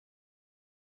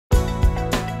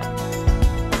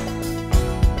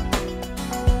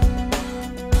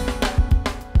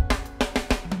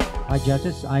Hi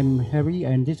judges, I'm Harry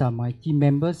and these are my team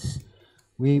members.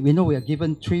 We know we are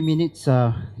given 3 minutes,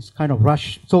 it's kind of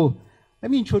rush. So let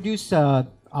me introduce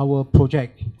our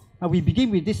project. We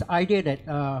begin with this idea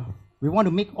that we want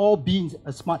to make all beans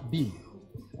a smart bean.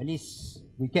 At least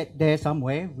we get there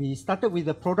somewhere. We started with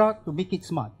a product to make it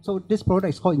smart. So this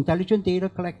product is called Intelligent Data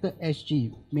Collector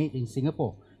SG, made in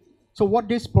Singapore. So what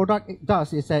this product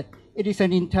does is that it is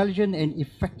an intelligent and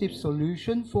effective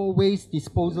solution for waste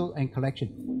disposal and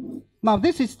collection. Now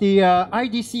this is the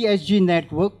IDC SG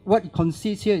network. What it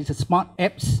consists here is the smart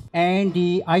apps and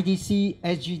the IDC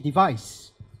SG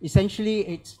device. Essentially,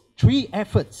 it's 3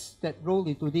 efforts that roll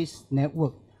into this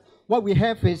network. What we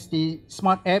have is the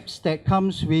smart apps that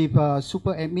comes with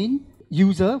super admin,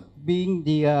 user being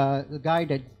the guy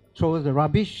that throws the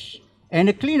rubbish, and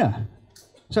a cleaner.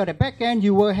 So at the back end,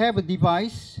 you will have a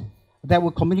device that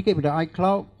will communicate with the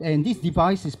iCloud, and this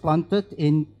device is planted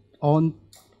on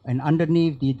and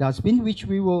underneath the dustbin, which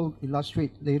we will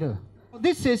illustrate later.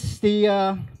 This is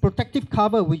the protective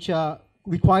cover, which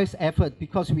requires effort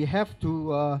because we have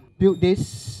to build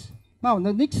this. Now,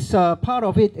 the next part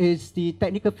of it is the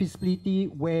technical feasibility,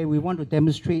 where we want to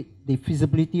demonstrate the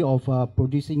feasibility of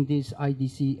producing this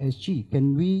IDC SG.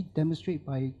 Can we demonstrate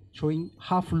by showing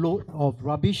half load of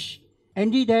rubbish?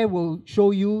 Andy there will show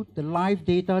you the live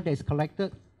data that's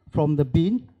collected from the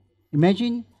bin.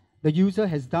 Imagine the user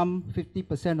has dumped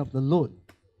 50% of the load.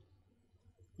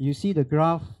 You see the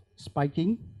graph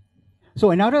spiking. So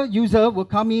another user will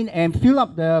come in and fill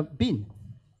up the bin.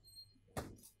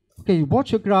 Okay,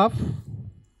 watch your graph,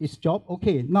 its job.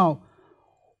 Okay, now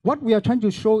what we are trying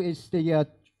to show is the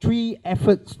 3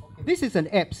 efforts. This is an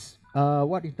apps.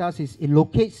 What it does is it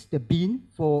locates the bin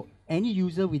for any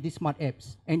user with these smart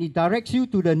apps, and it directs you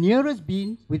to the nearest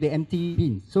bin with the empty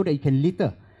bin so that you can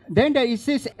litter. Then there is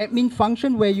this admin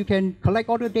function where you can collect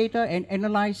all the data and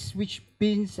analyze which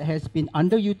bins has been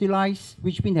underutilized,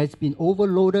 which bin has been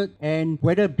overloaded, and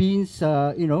whether bins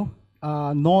are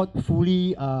not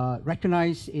fully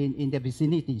recognized in the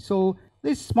vicinity. So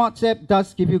this smart app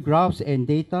does give you graphs and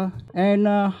data. And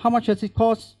how much does it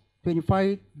cost?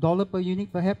 $25 per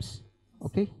unit perhaps?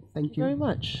 Okay, thank you. Very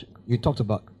much. You talked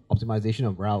about optimization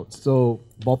of routes. So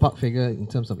ballpark figure in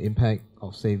terms of impact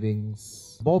of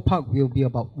savings? Ballpark will be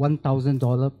about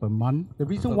 $1,000 per month. The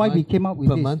reason why we came up with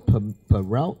per this... month per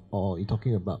route, or you're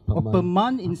talking about per month? Per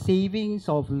month in savings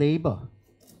of labor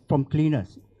from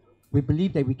cleaners. We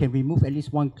believe that we can remove at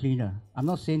least 1 cleaner. I'm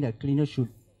not saying that cleaners should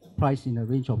price in a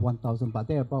range of 1,000, but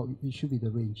thereabout it should be the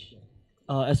range.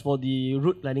 As for the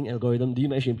route planning algorithm, do you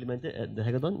manage to implement it at the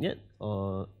hackathon yet?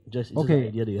 Or just, just an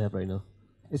idea that you have right now?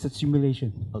 It's a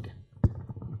simulation. Okay.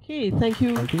 Okay, thank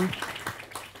you. Thank you.